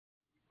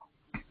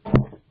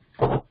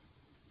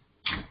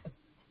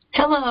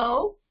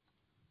Hello.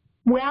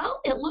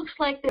 Well, it looks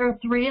like there are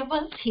three of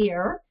us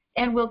here,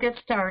 and we'll get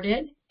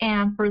started.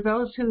 And for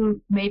those who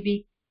may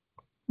be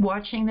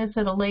watching this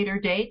at a later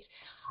date,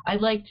 I'd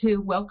like to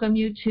welcome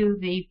you to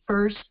the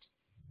first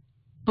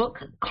book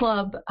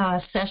club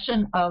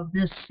session of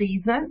this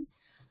season.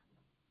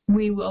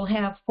 We will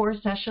have 4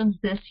 sessions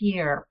this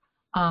year.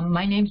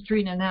 My name's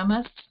Drina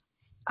Nemes.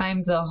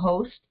 I'm the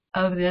host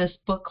of this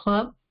book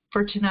club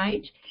for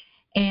tonight,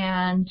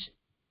 and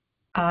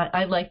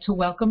I'd like to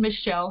welcome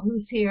Michelle,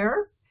 who's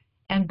here,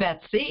 and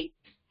Betsy.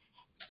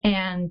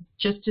 And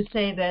just to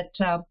say that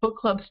book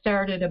club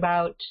started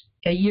about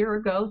a year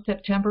ago,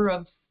 September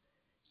of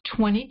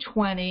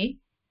 2020,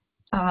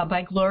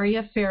 by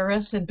Gloria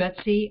Ferris and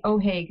Betsy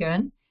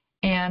O'Hagan,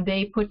 and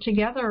they put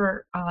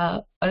together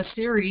a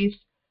series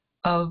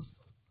of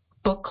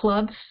book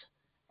clubs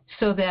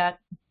so that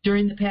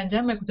during the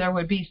pandemic there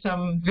would be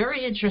some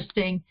very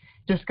interesting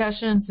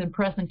discussions and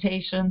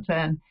presentations,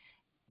 and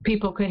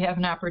people could have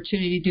an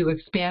opportunity to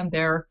expand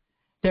their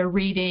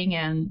reading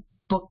and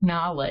book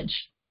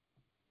knowledge.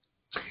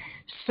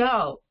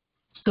 So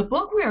the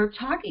book we are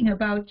talking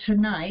about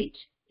tonight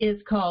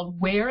is called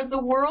Where the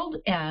World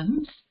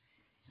Ends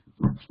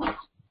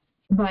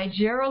by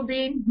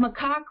Geraldine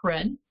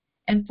McCaughrean.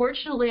 And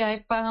fortunately,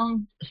 I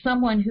found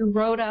someone who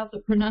wrote out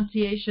the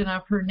pronunciation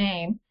of her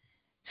name,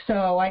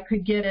 so I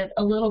could get it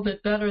a little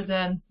bit better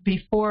than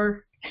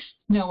before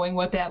knowing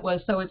what that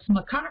was. So it's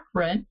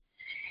McCaughrean.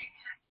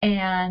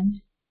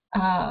 And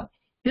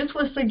this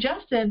was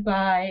suggested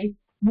by,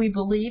 we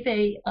believe,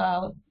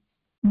 a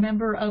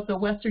member of the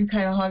Western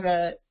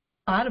Cuyahoga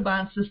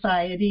Audubon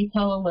Society,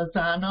 Paula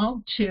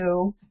Lozano,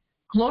 to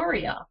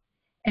Gloria.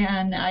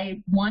 And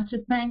I want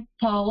to thank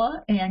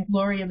Paula and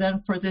Gloria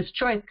then for this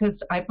choice,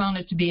 because I found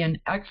it to be an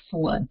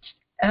excellent,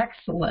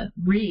 excellent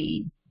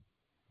read.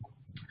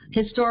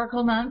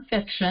 Historical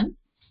nonfiction.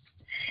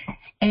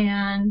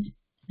 And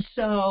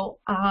so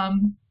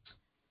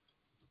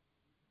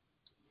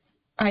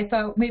I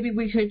thought maybe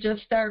we could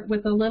just start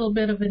with a little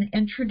bit of an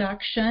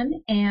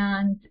introduction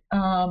and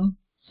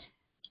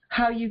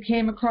how you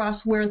came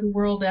across Where the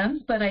World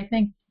Ends, but I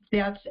think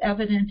that's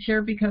evident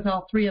here because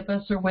all 3 of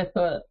us are with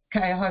the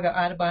Cuyahoga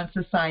Audubon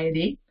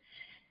Society.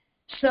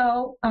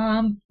 So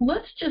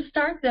let's just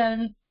start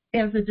then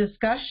as a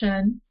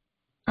discussion.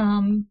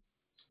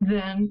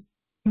 Then,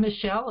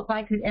 Michelle, if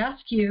I could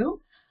ask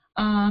you,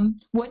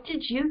 what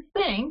did you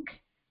think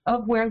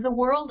of Where the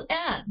World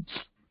Ends?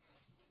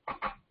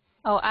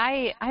 Oh,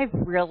 I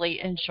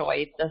really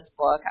enjoyed this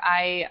book.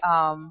 I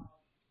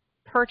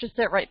purchased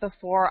it right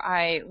before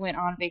I went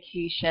on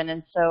vacation,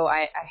 and so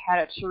I had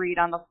it to read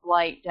on the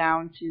flight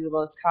down to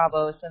Los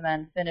Cabos and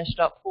then finished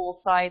up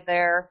poolside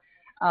there.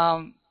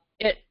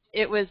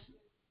 It was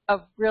a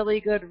really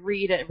good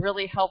read. It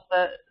really helped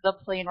the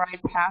plane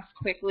ride pass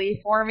quickly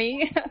for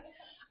me.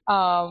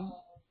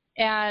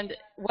 And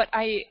what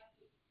I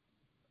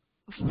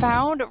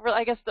found,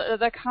 I guess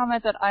the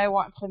comment that I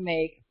want to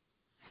make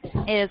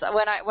is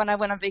when I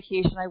went on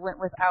vacation, I went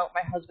without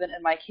my husband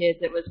and my kids.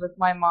 It was with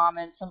my mom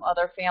and some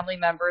other family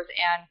members,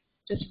 and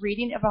just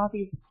reading about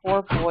these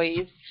poor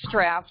boys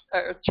trapped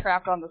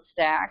on the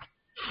stack.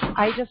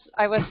 I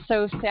was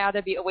so sad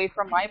to be away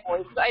from my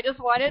boys. I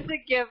just wanted to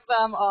give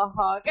them a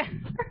hug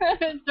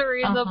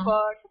during the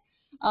book.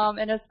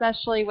 And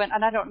especially when,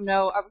 and I don't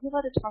know, are we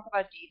allowed to talk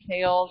about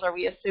details? Are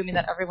we assuming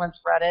that everyone's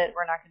read it?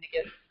 We're not going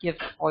to give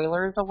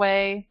spoilers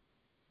away.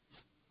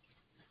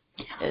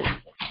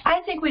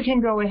 I think we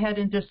can go ahead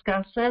and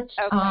discuss it.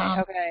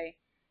 Okay.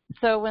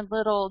 So when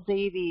little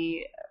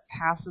Davy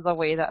passes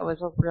away, that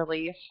was a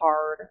really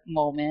hard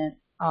moment.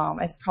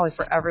 It's probably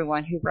for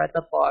everyone who read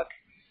the book.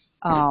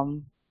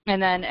 And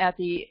then at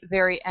the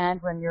very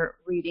end, when you're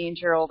reading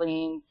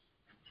Geraldine's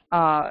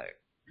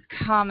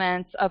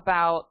comments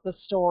about the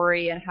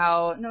story and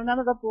how none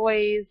of the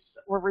boys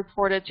were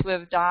reported to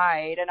have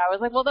died, and I was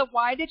like, well, then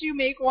why did you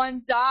make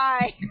one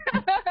die?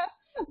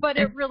 But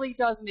it really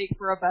does make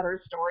for a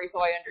better story, so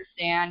I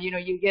understand.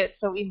 You get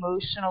so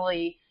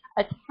emotionally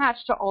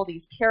attached to all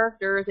these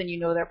characters, and you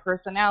know their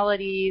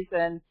personalities,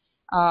 and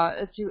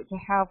to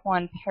have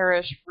one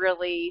perish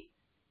really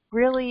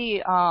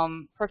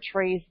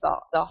portrays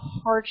the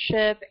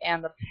hardship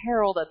and the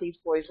peril that these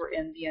boys were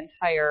in the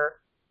entire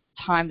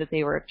time that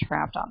they were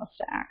trapped on the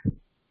stack.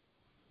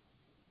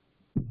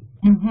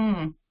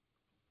 Mm-hmm.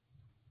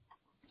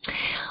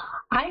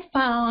 I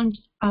found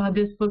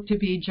this book to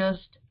be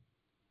just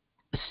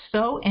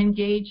so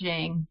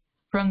engaging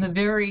from the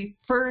very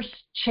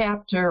first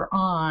chapter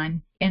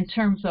on, in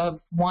terms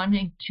of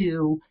wanting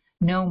to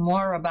know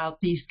more about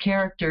these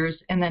characters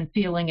and then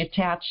feeling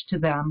attached to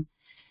them,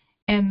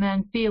 and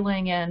then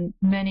feeling in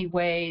many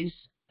ways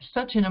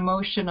such an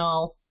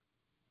emotional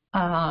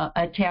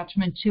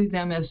attachment to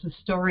them as the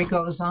story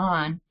goes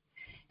on,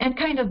 and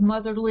kind of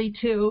motherly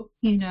too,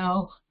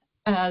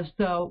 as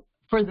though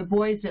for the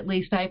boys at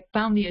least I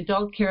found the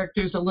adult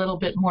characters a little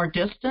bit more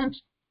distant.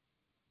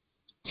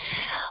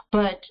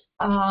 But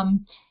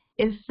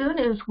as soon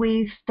as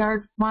we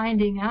start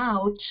finding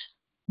out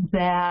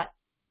that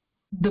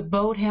the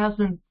boat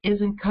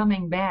isn't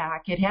coming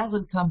back. It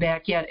hasn't come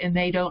back yet, and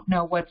they don't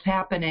know what's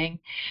happening.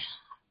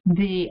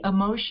 The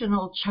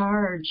emotional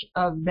charge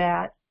of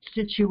that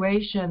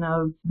situation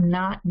of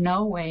not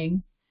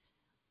knowing,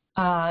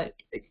 I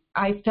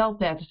felt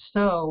that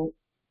so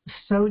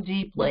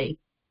deeply.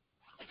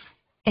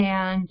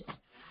 And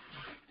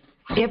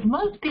it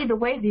must be the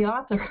way the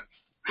author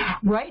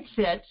writes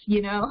it,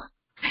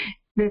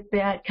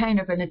 that kind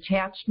of an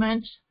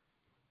attachment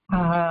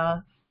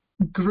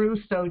grew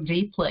so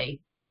deeply.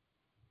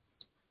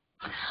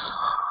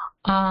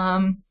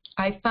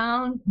 I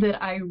found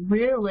that I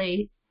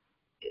really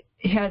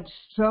had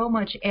so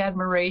much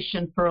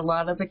admiration for a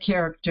lot of the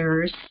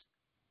characters,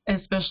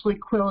 especially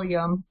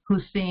Quilliam, who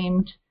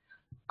seemed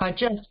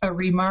just a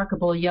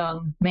remarkable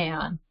young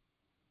man.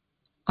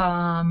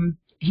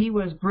 He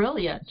was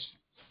brilliant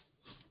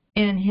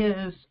in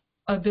his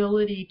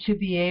ability to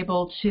be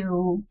able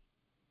to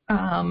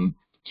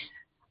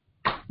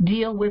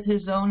deal with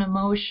his own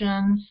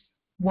emotions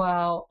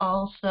while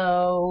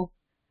also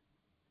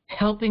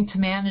helping to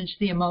manage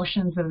the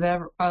emotions of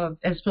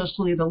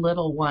especially the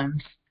little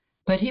ones.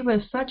 But he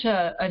was such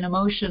an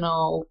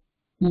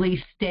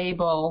emotionally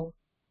stable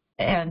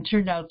and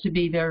turned out to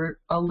be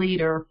a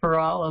leader for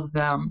all of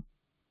them.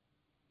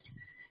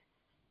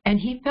 And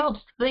he felt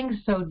things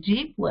so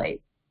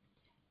deeply.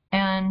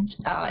 And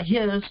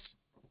his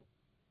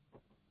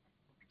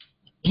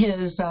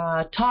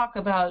talk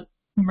about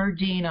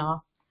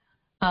Drina,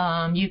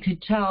 you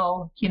could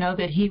tell,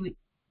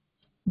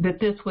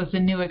 that this was a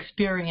new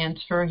experience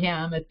for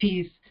him.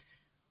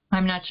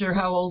 I'm not sure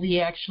how old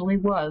he actually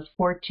was,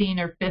 14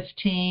 or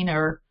 15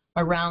 or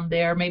around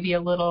there, maybe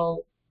a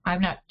little, I'm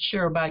not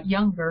sure about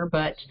younger,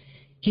 but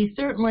he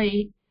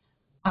certainly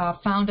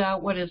found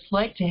out what it's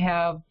like to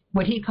have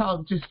what he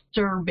called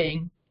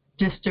disturbing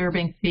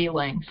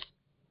feelings.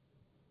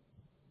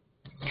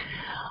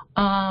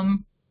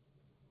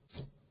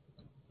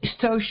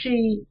 So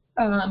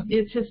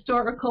it's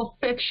historical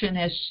fiction,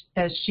 as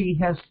she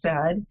has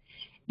said,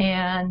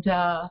 and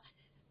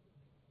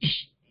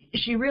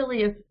she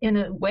really, in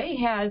a way,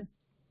 had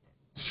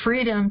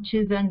freedom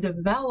to then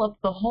develop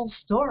the whole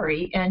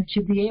story and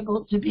to be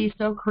able to be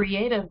so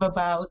creative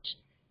about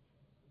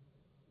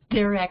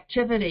their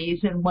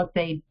activities and what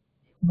they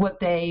were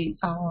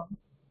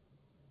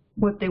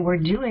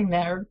doing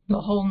there the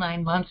whole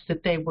 9 months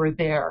that they were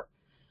there.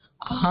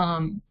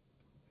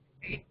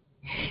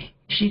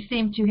 She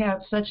seemed to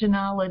have such a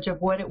knowledge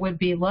of what it would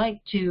be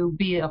like to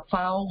be a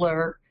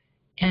fowler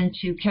and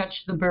to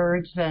catch the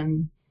birds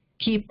and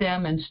keep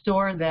them and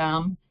store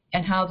them,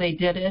 and how they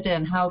did it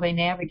and how they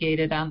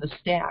navigated on the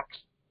stacks.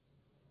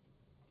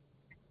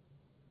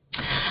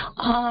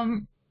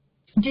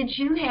 Did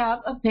you have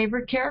a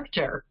favorite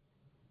character?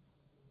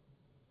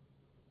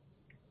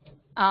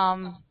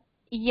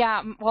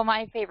 Yeah, well,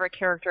 my favorite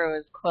character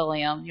was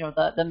Quilliam,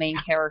 the main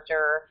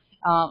character.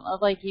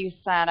 Like you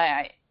said,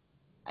 I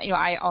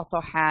also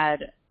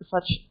had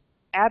such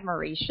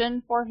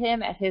admiration for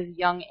him at his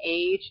young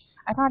age.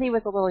 I thought he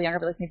was a little younger,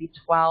 but like maybe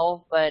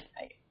 12, but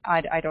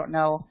I don't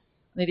know.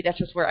 Maybe that's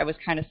just where I was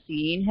kind of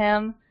seeing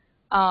him.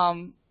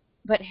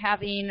 But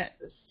having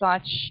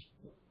such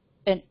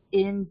an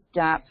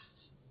in-depth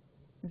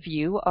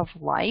view of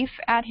life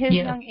at his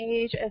young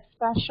age,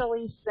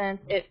 especially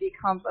since it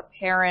becomes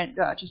apparent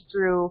just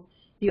through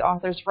the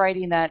author's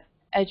writing that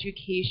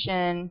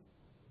education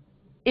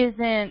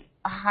isn't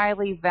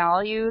highly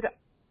valued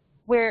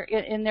where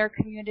in their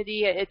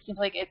community. It seems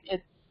like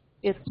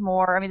it's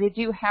more, they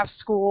do have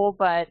school,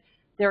 but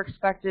they're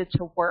expected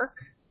to work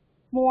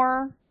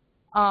more.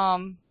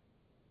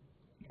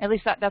 At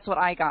least that's what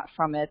I got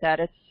from it, that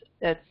it's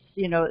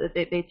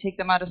they take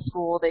them out of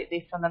school,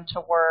 they send them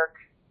to work,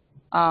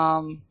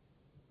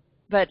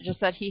 but just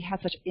that he has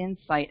such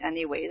insight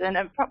anyways. And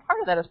part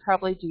of that is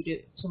probably due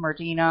to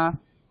Drina,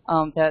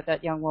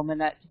 that young woman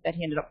that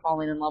he ended up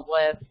falling in love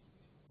with,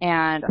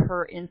 and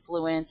her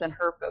influence and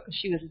her focus.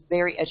 She was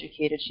very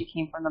educated. She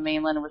came from the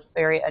mainland and was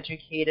very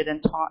educated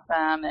and taught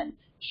them and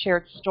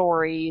shared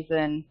stories,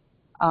 and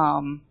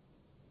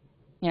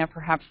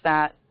perhaps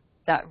that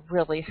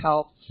really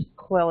helped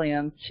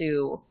Quilliam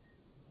to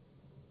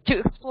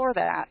explore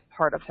that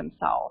part of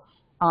himself.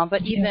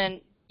 But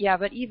even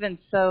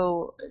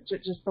so,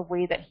 just the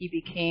way that he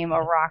became a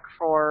rock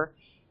for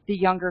the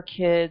younger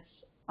kids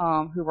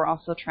who were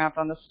also trapped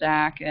on the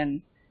stack,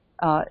 and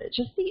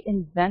just he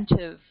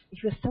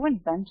was so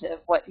inventive.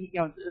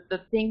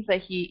 The things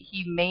that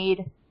he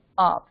made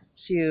up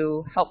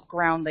to help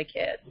ground the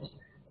kids,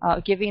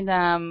 giving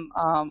them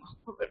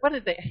what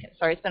did they?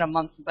 Sorry, it's been a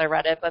month since I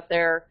read it, but they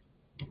were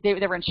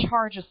in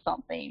charge of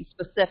something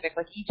specific.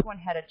 Like each one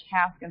had a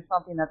task and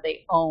something that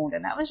they owned,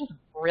 and that was just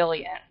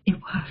brilliant.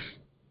 It was.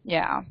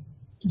 Yeah.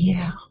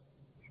 Yeah.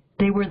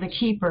 They were the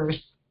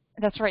keepers.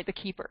 That's right, the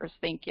keepers.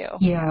 Thank you.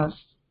 Yes.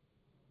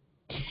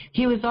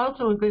 He was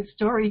also a good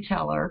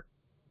storyteller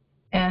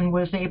and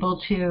was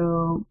able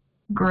to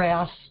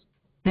grasp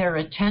their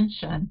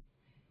attention.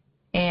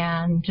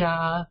 And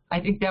I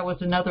think that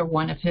was another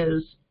one of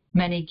his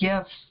many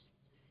gifts.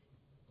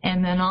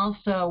 And then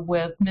also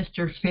with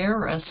Mr.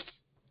 Ferris,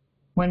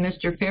 when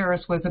Mr.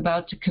 Ferris was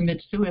about to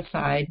commit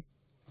suicide,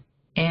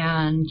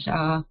 and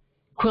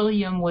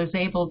Quilliam was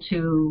able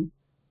to,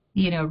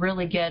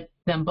 really get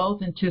them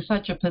both into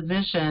such a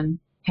position,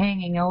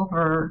 hanging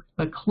over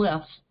the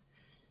cliff,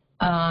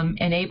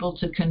 and able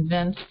to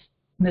convince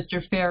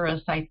Mr.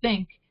 Ferris, I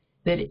think,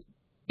 that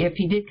if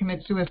he did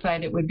commit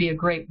suicide, it would be a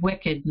great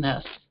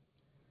wickedness,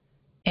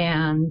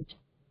 and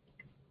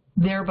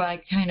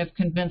thereby kind of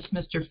convince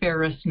Mr.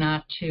 Ferris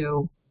not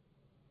to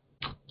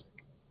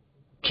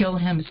kill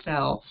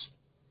himself.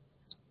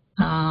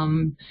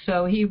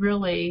 So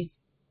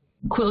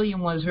Quilliam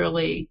was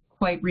really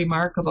quite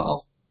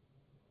remarkable.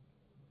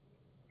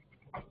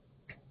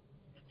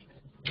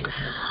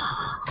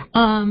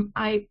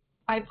 I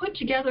put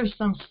together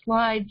some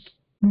slides,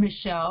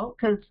 Michelle,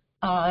 because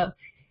I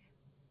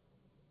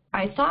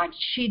thought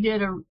she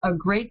did a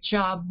great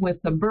job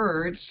with the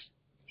birds.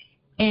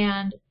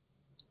 And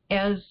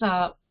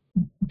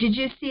did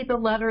you see the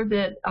letter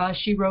that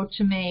she wrote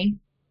to me?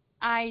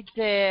 I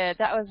did.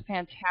 That was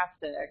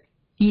fantastic.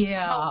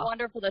 Yeah. How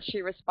wonderful that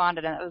she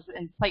responded, and it was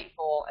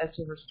insightful as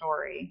to her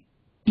story.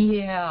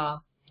 Yeah.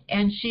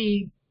 And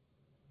she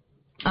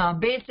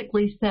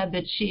basically said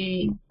that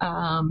she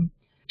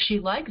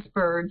likes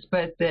birds,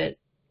 but that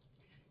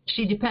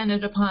she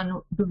depended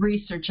upon the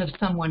research of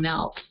someone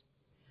else.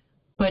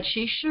 But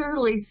she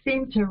surely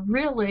seemed to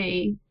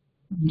really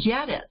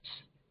get it,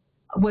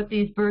 what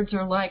these birds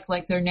are like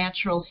their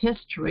natural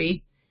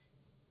history,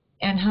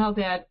 and how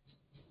that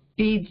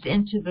feeds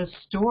into the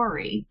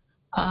story.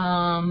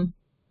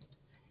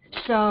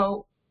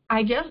 So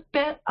I guess,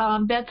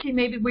 Betsy,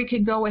 maybe we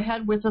could go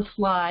ahead with the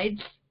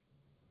slides.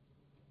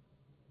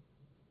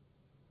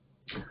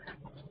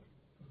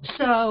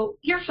 So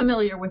you're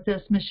familiar with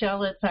this,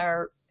 Michelle.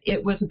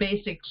 It was a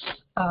basic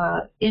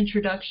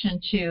introduction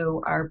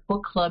to our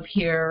book club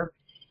here,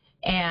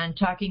 and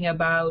talking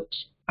about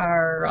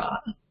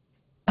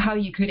how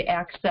you could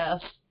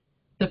access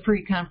the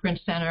free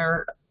conference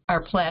center,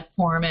 our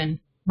platform, and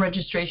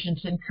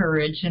registrations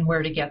encouraged, and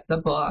where to get the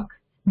book.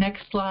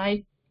 Next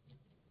slide.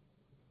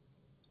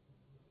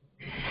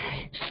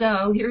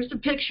 So here's a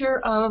picture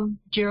of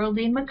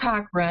Geraldine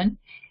McCochran,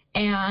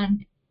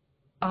 and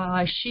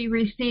she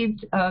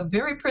received a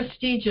very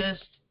prestigious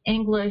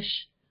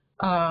English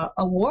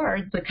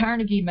award, the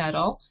Carnegie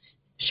Medal,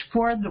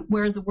 for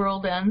Where the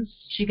World Ends.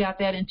 She got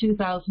that in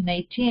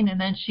 2018, and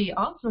then she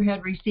also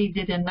had received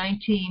it in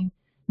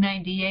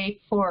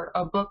 1998 for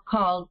a book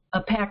called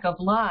A Pack of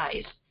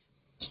Lies.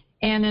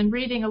 And in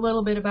reading a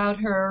little bit about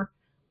her,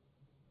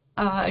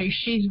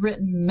 she's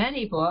written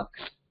many books,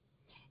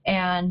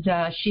 and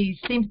she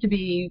seems to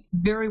be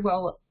very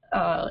well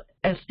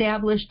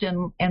established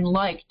and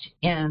liked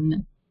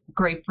in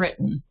Great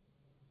Britain.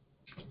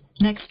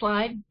 Next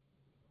slide.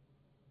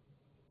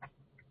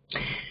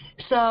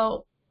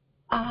 So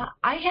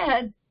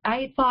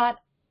I thought,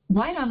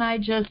 why don't I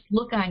just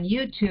look on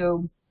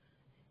YouTube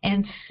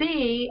and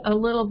see a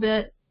little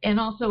bit, and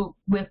also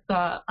with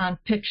on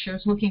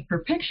pictures, looking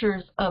for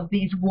pictures of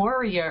the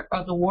warrior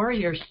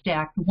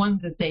stack, the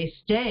ones that they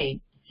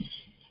stayed.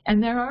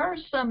 And there are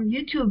some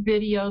YouTube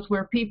videos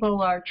where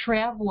people are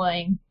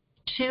traveling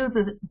to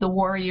the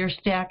warrior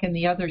stack and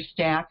the other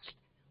stacks,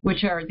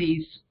 which are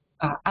these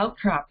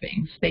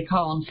outcroppings. They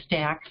call them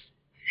stacks.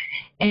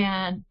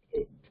 And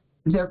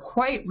they're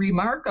quite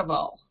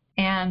remarkable.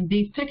 And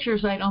these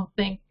pictures, I don't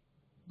think,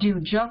 do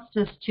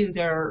justice to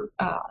their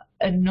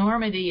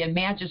enormity and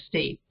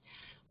majesty.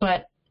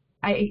 But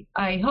I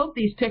hope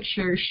these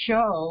pictures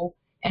show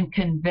and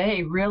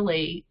convey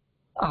really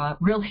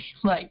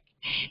like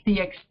the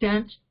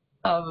extent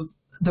of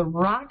the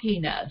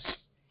rockiness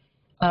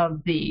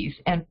of these,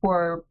 and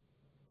for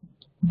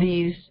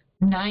these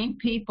 9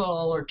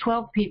 people or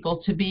 12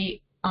 people to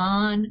be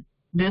on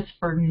this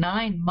for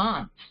 9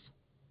 months.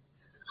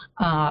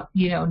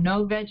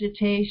 No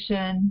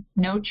vegetation,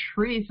 no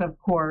trees, of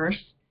course,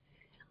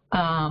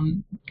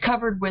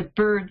 covered with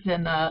birds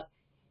in the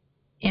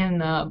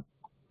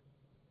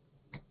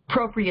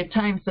appropriate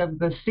times of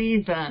the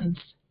seasons.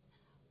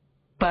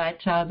 But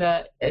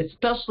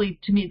especially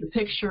to me, the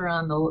picture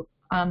on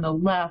the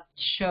left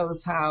shows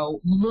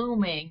how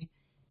looming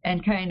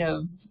and kind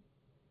of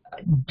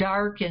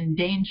dark and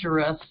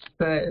dangerous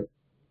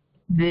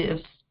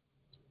this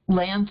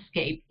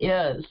landscape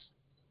is.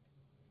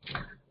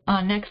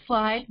 Next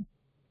slide.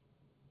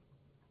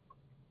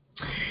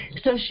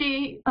 So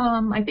she,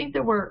 I think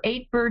there were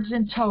 8 birds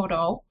in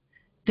total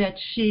that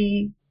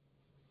she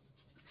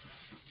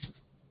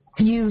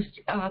used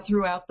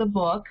throughout the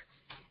book,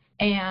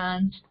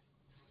 and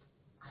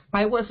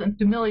I wasn't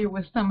familiar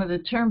with some of the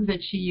terms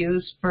that she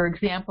used. For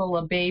example,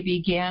 a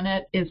baby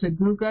gannet is a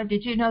guga.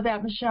 Did you know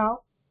that,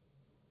 Michelle?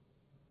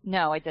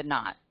 No, I did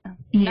not.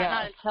 Yeah.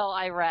 Not until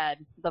I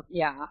read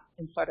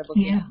and started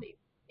looking at these.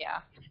 Yeah.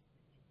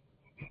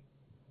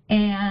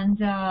 And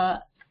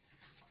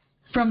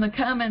from the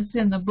comments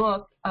in the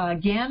book,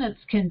 gannets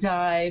can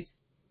dive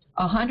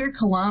 100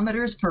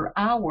 kilometers per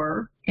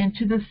hour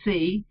into the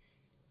sea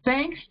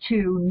thanks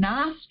to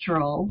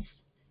nostrils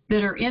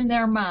that are in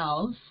their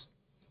mouths,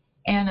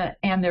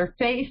 and their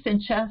face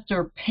and chest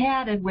are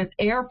padded with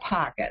air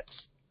pockets.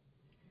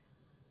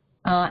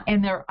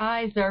 And their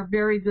eyes are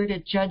very good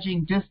at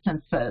judging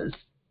distances.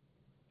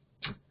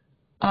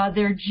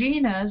 Their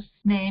genus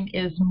name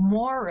is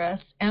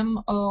Morus,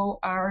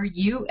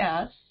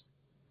 M-O-R-U-S,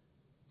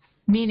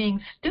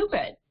 meaning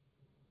stupid,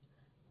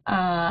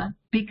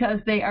 because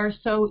they are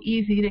so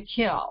easy to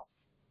kill.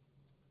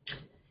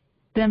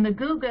 Then the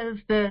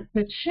gugas,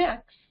 the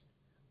chicks,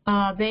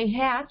 they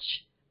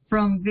hatch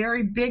from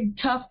very big,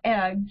 tough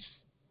eggs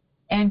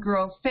and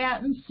grow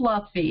fat and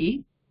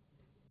fluffy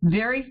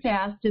very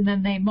fast, and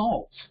then they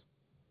molt.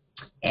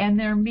 And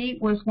their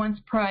meat was once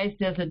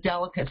prized as a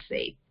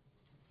delicacy.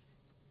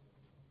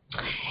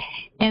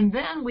 And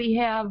then we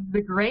have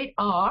the great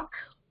auk,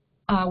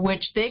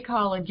 which they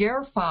call a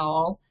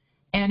gairfowl,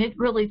 and it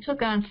really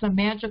took on some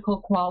magical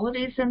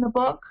qualities in the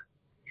book.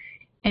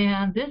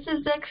 And this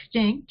is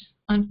extinct,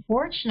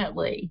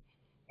 unfortunately.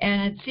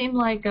 And it seemed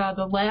like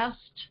the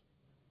last,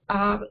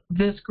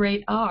 this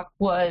great auk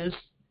was,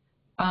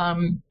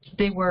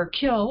 they were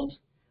killed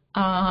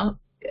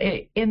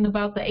in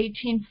about the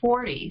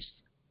 1840s.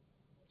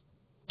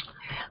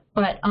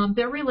 But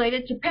they're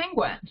related to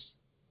penguins.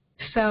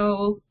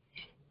 So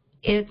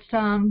it's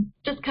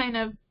just kind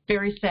of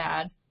very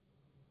sad.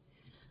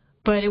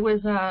 But it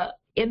was,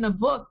 in the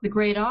book, the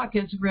great auk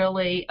is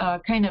really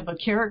kind of a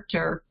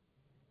character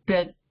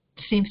that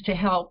seems to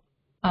help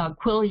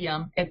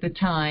Quilliam at the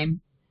time,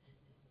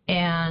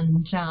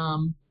 and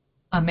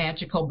a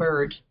magical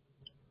bird.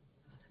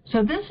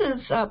 So this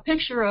is a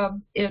picture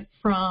of it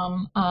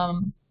from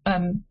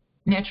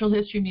Natural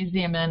History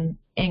Museum in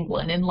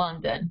England, in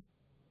London.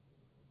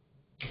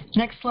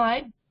 Next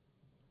slide.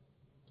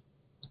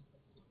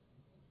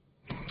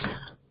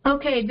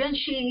 Okay, then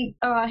she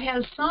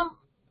has some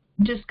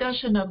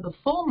discussion of the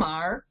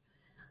fulmar,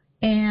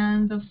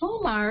 and the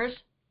fulmars,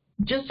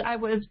 I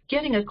was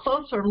getting a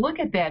closer look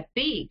at that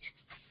beak,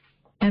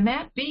 and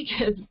that beak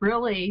is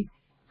really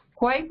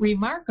quite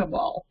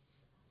remarkable.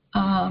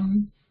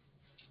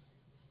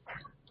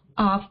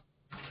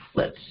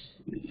 Let's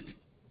see.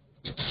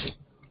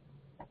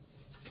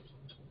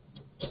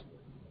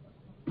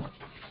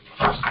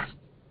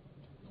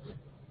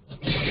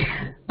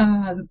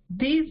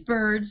 These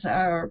birds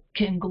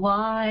can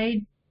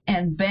glide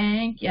and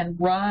bank and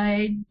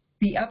ride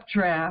the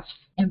updrafts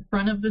in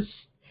front of the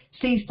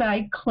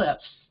seaside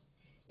cliffs.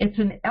 It's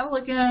an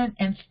elegant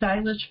and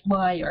stylish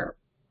flyer,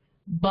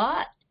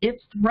 but if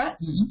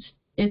threatened,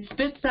 it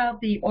spits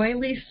out the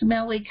oily,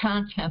 smelly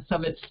contents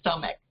of its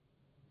stomach.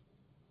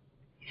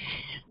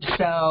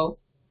 So,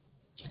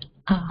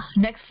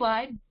 next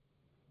slide.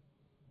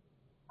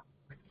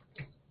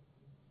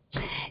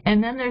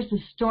 And then there's the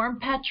storm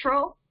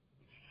petrel.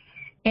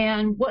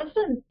 And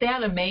wasn't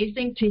that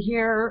amazing to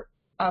hear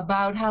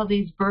about how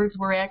these birds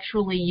were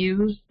actually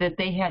used, that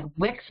they had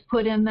wicks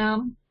put in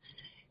them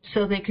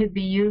so they could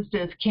be used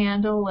as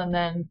candle, and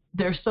then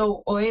they're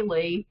so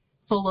oily,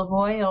 full of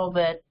oil,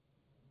 that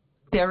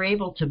they're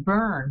able to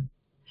burn.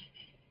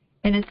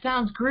 And it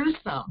sounds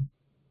gruesome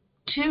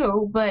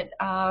too, but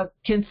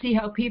can see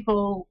how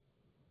people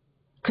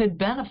could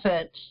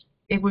benefit.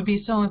 It would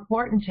be so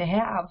important to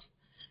have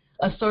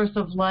a source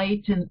of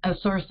light and a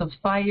source of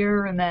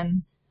fire, and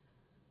then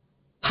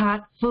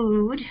hot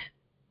food.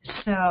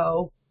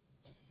 So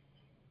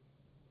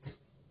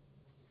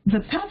the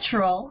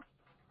petrel,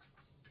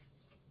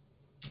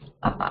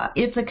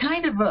 it's a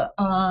kind of a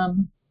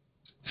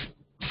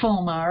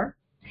fulmar,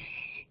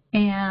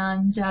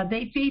 and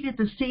they feed at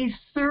the sea's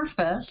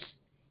surface,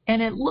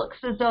 and it looks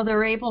as though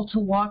they're able to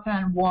walk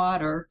on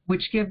water,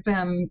 which gives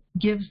them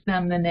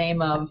the name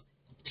of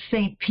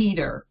St.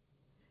 Peter.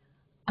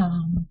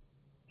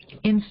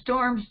 In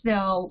storms,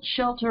 they'll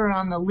shelter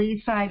on the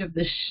lee side of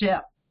the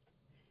ship.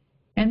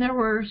 And there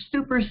were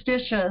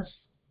superstitions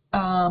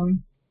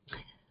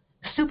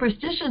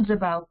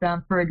about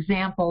them. For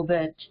example,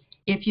 that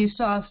if you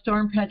saw a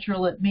storm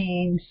petrel, it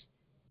means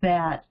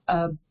that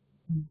a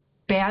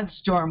bad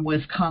storm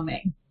was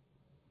coming.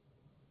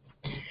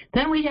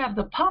 Then we have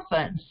the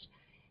puffins,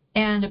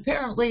 and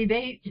apparently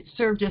they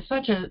served as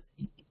such a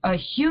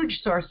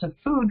huge source of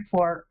food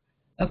for,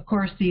 of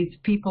course, these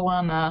people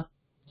on the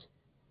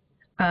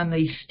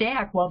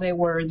stack while they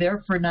were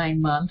there for 9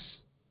 months.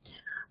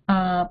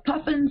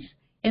 Puffins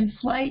in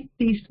flight,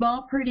 these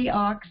small pretty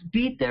auks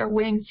beat their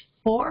wings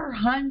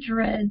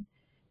 400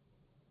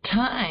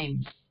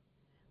 times.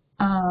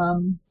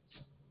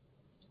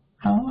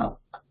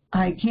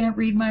 I can't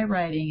read my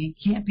writing. It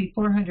can't be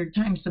 400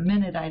 times a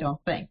minute, I don't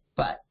think.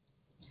 But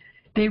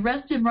they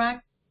rest in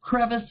rock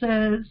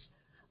crevices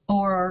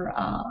or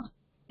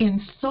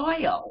in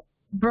soil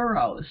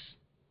burrows.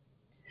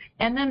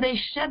 And then they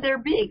shed their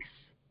beaks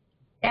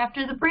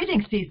after the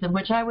breeding season,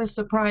 which I was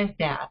surprised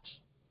at.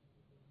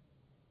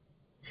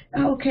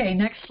 Okay,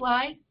 next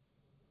slide.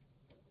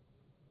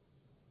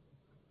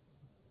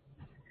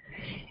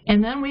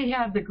 And then we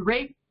have the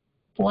great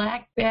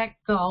black-backed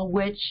gull,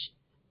 which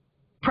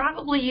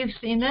probably you've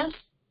seen this.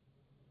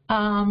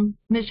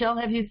 Michelle,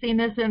 have you seen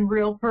this in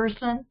real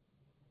person?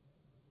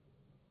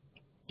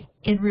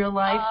 in real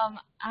life?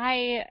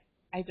 I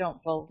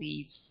don't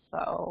believe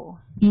so.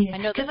 Yeah, I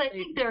know because I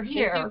think they're they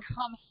here. do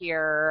come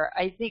here.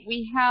 I think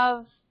we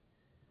have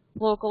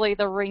locally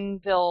the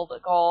ring-billed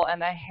gull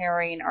and the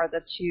herring are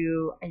the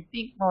two, I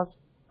think, most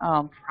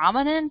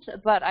prominent,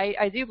 but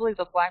I do believe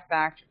the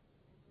blackback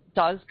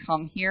does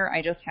come here.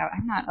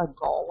 I'm not a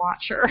gull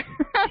watcher.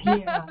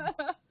 Yeah.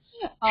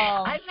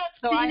 I've not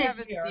so seen I it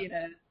haven't here. seen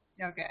it.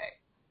 Okay.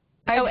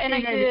 I've And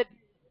I seen it. did,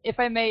 if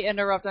I may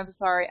interrupt, I'm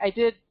sorry.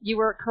 You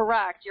were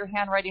correct. Your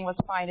handwriting was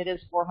fine. It is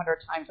 400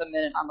 times a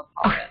minute on the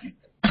pollen.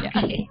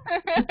 Okay.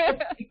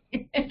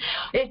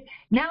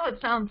 Now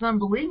it sounds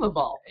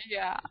unbelievable.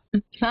 Yeah.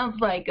 It sounds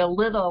like a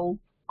little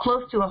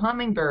close to a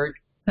hummingbird.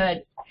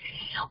 But,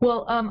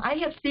 well, I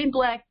have seen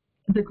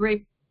the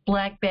great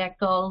blackback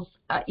gulls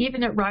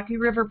even at Rocky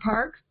River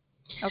Park.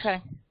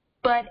 Okay.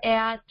 But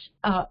I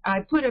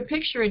put a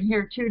picture in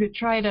here too to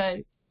try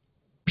to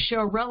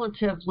show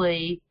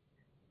relatively,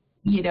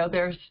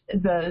 their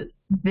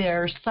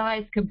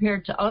size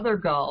compared to other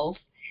gulls,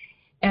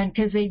 and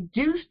because they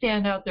do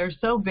stand out, they're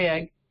so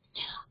big.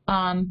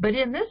 But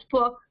in this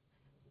book,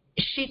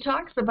 she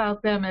talks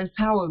about them as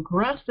how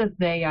aggressive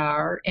they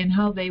are and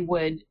how they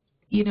would,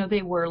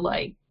 they were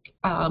like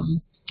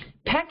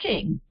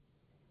pecking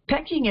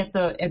at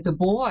the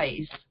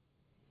boys.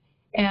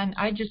 And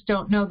I just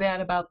don't know that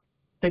about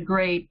the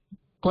great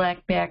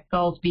blackback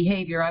gull's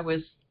behavior. I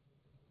was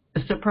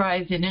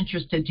surprised and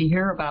interested to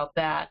hear about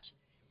that.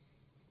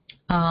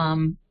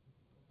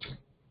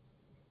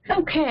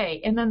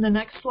 Okay, and then the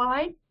next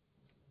slide.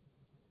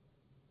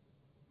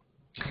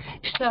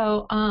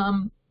 So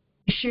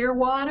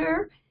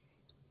shearwater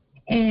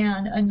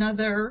and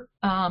another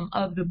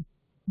of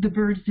the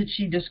birds that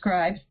she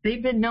describes,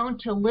 they've been known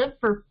to live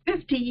for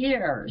 50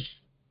 years.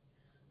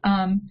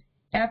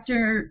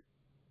 After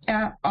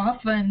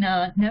often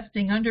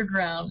nesting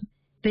underground,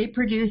 they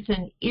produce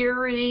an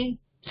eerie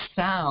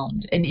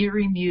sound, an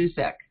eerie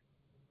music.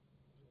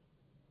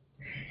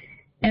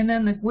 And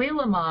then the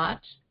guillemot,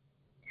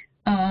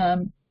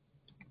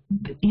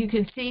 you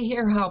can see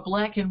here how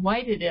black and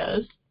white it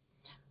is.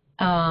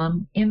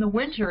 In the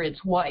winter,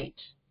 it's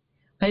white,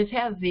 but it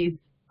has these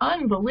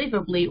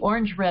unbelievably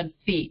orange-red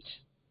feet.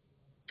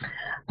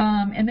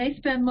 And they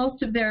spend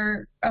most of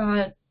their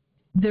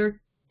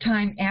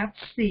time at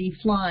sea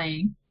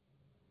flying.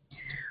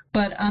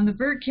 But on the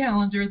bird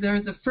calendar,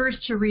 they're the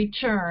first to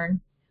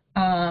return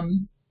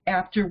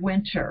after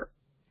winter.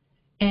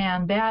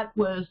 And that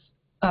was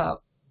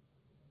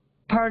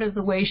part of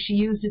the way she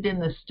used it in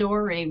the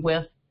story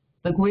with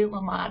the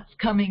guillemots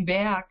coming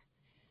back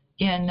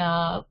in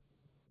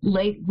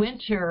late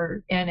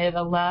winter, and it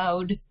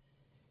allowed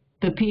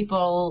the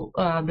people,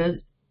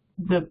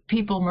 the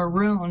people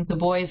marooned, the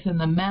boys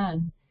and the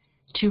men,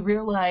 to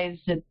realize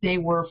that they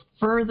were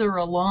further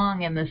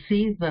along in the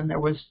season.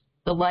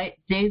 The light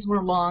days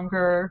were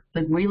longer,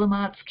 the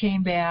guillemots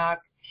came back,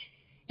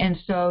 and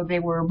so they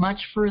were much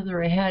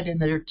further ahead in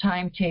their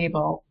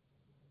timetable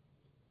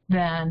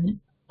than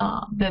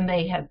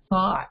they had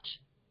thought.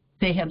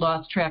 They had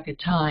lost track of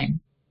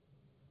time.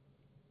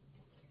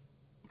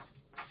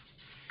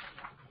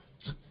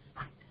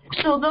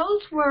 So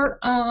those were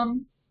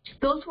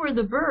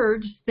the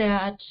birds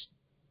that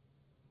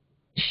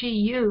she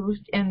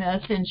used in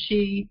this, and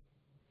she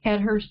had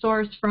her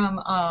source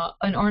from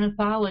an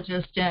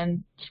ornithologist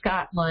in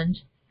Scotland.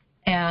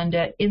 And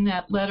in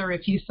that letter,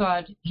 if you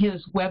saw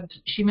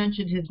she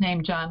mentioned his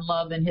name, John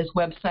Love, and his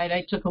website.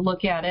 I took a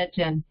look at it,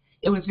 and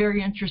it was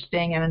very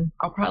interesting, and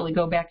I'll probably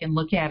go back and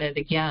look at it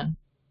again.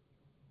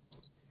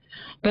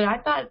 But I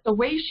thought the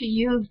way she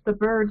used the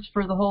birds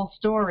for the whole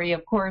story,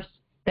 of course,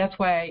 that's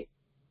why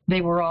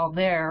they were all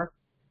there,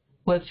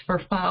 was for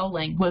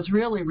fowling, was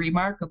really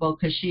remarkable,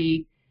 because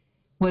she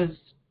was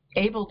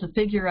able to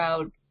figure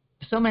out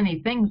so many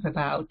things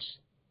about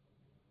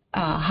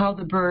how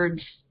the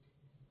birds,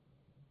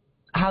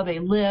 how they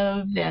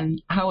lived,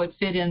 and how it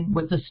fit in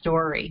with the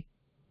story.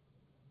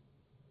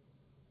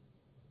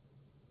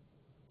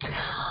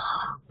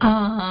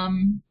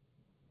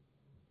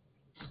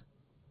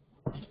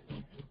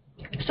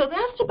 So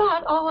that's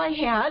about all I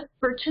had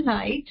for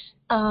tonight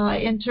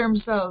in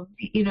terms of,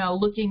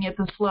 looking at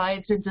the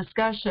slides and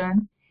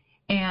discussion.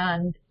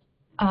 And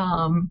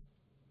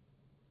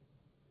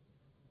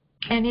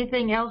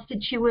anything else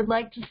that you would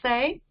like to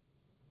say?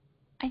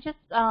 I just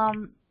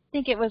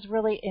think it was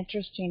really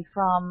interesting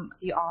from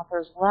the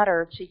author's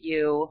letter to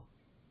you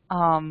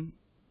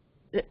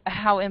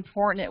how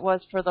important it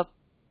was for the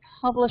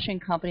publishing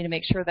company to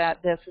make sure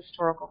that this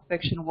historical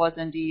fiction was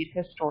indeed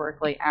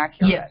historically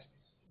accurate. Yes.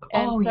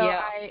 And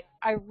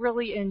I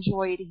really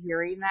enjoyed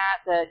hearing that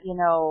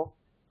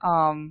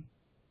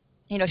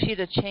she had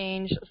to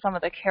change some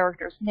of the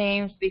characters'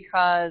 names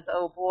because,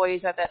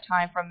 boys at that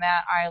time from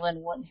that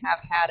island wouldn't have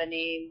had a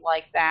name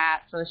like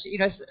that. So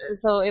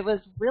so it was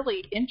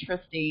really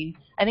interesting.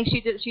 I think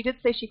she did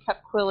say she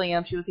kept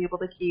Quilliam. She was able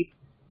to keep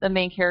the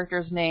main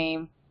character's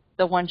name,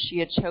 the one she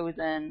had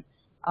chosen,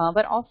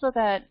 but also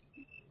that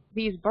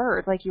these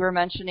birds, like you were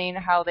mentioning,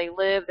 how they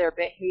live, their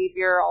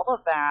behavior, all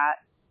of that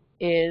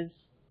is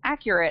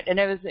accurate. And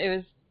it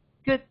was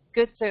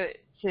good to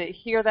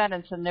hear that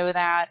and to know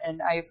that,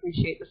 and I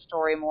appreciate the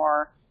story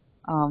more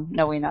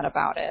knowing that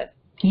about it.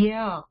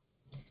 Yeah.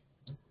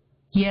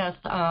 Yes.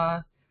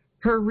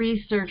 Her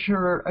research,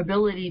 her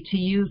ability to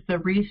use the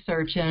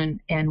research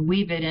and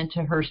weave it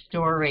into her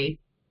story.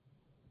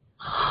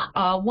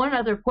 One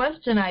other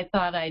question I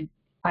thought I'd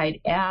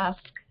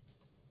ask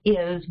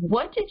is,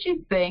 what did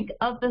you think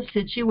of the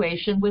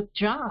situation with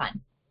John,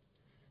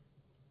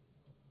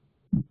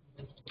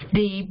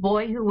 the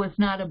boy who was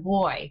not a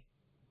boy?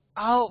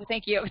 Oh,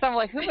 thank you. So I'm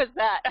like, who was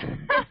that?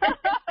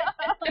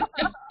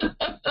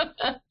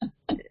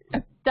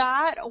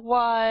 That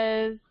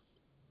was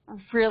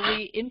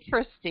really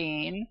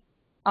interesting.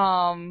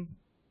 And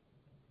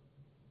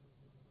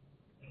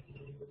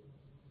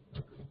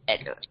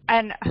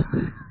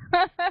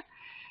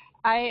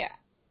I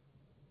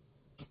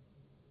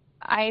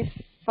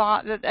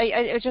thought that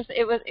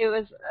it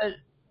was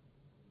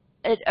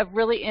a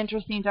really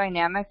interesting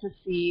dynamic to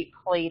see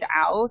played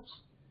out.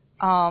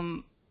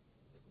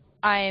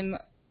 I'm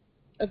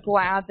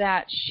glad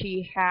that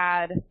she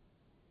had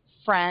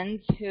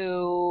friends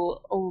who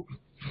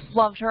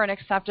loved her and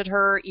accepted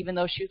her, even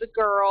though she was a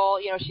girl.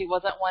 You know, she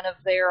wasn't one of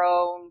their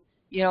own,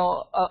 you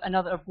know,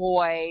 another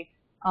boy,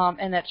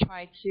 and that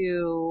tried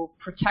to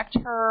protect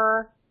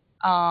her.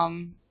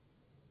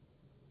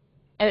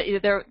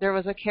 There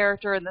was a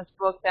character in this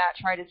book that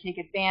tried to take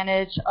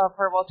advantage of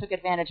her, well, took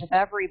advantage of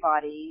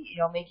everybody, you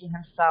know, making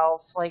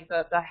himself like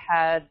the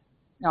head,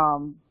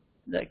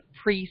 the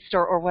priest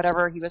or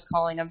whatever he was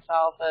calling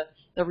himself,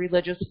 the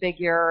religious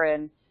figure,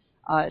 and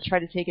tried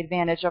to take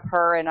advantage of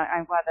her. And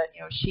I'm glad that,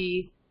 you know,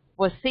 she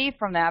was saved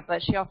from that,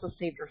 but she also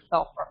saved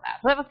herself from that.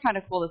 So that was kind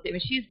of cool to see. I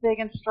mean, she's big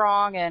and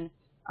strong, and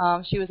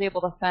she was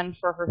able to fend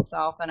for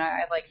herself, and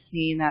I like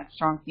seeing that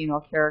strong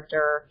female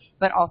character,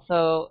 but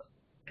also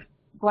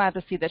glad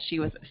to see that she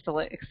was still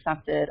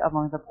accepted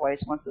among the boys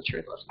once the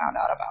truth was found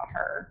out about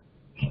her.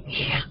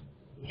 Yeah.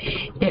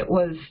 It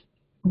was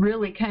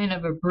really kind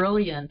of a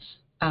brilliant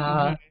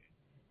idea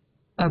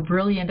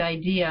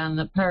on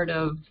the part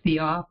of the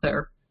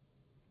author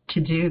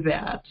to do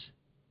that.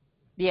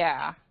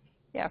 Yeah,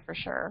 for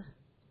sure.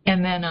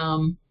 And then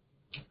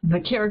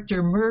the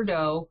character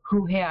Murdo,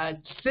 who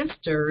had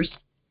sisters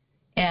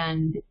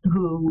and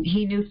who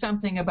he knew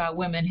something about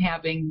women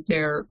having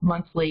their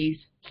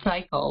monthly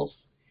cycles.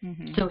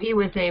 Mm-hmm. So he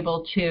was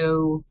able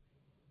to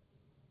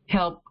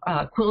help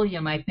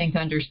Quilliam, I think,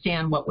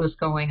 understand what was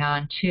going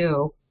on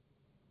too.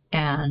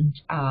 And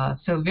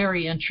so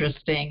very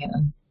interesting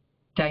and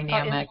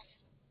dynamic.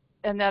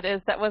 And that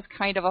was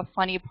kind of a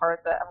funny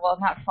part, that, well,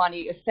 not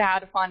funny,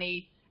 sad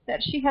funny,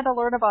 that she had to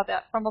learn about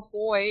that from a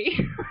boy.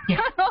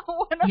 Yeah.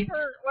 one of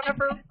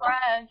her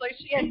friends. Like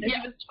she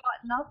was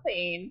taught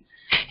nothing.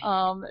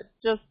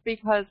 Just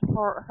because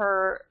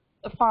her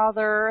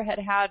father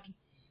had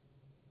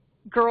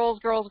girls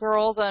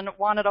and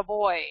wanted a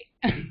boy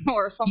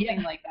or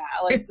something like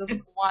that. Like just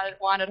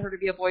wanted her to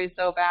be a boy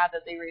so bad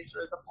that they raised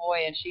her as a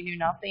boy, and she knew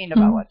nothing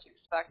about what to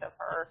expect of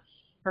her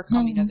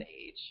coming of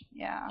age.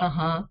 Yeah.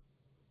 Uh-huh.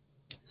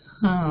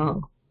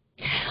 Oh.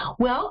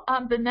 Well,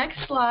 the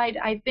next slide,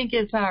 I think,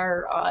 is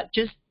our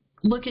just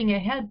looking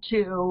ahead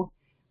to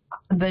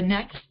the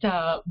next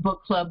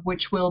book club,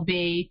 which will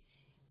be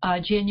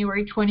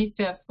January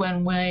 25th,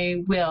 when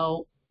we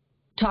will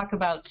talk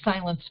about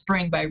Silent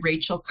Spring by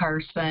Rachel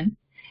Carson.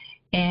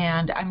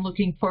 And I'm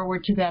looking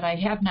forward to that. I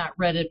have not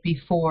read it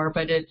before,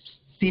 but it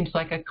seems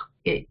like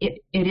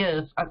it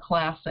is a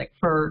classic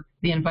for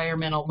the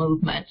environmental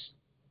movement.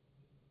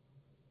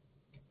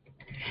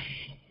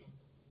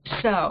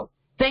 So,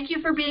 thank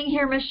you for being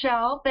here,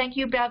 Michelle. Thank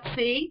you,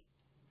 Betsy.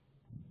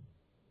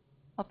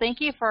 Well,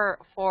 thank you for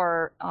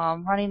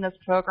running this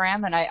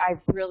program, and I've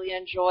really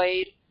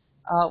enjoyed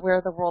Where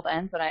the World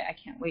Ends, and I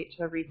can't wait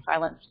to read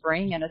Silent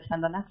Spring and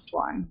attend the next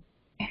one.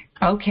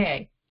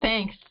 Okay,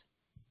 thanks.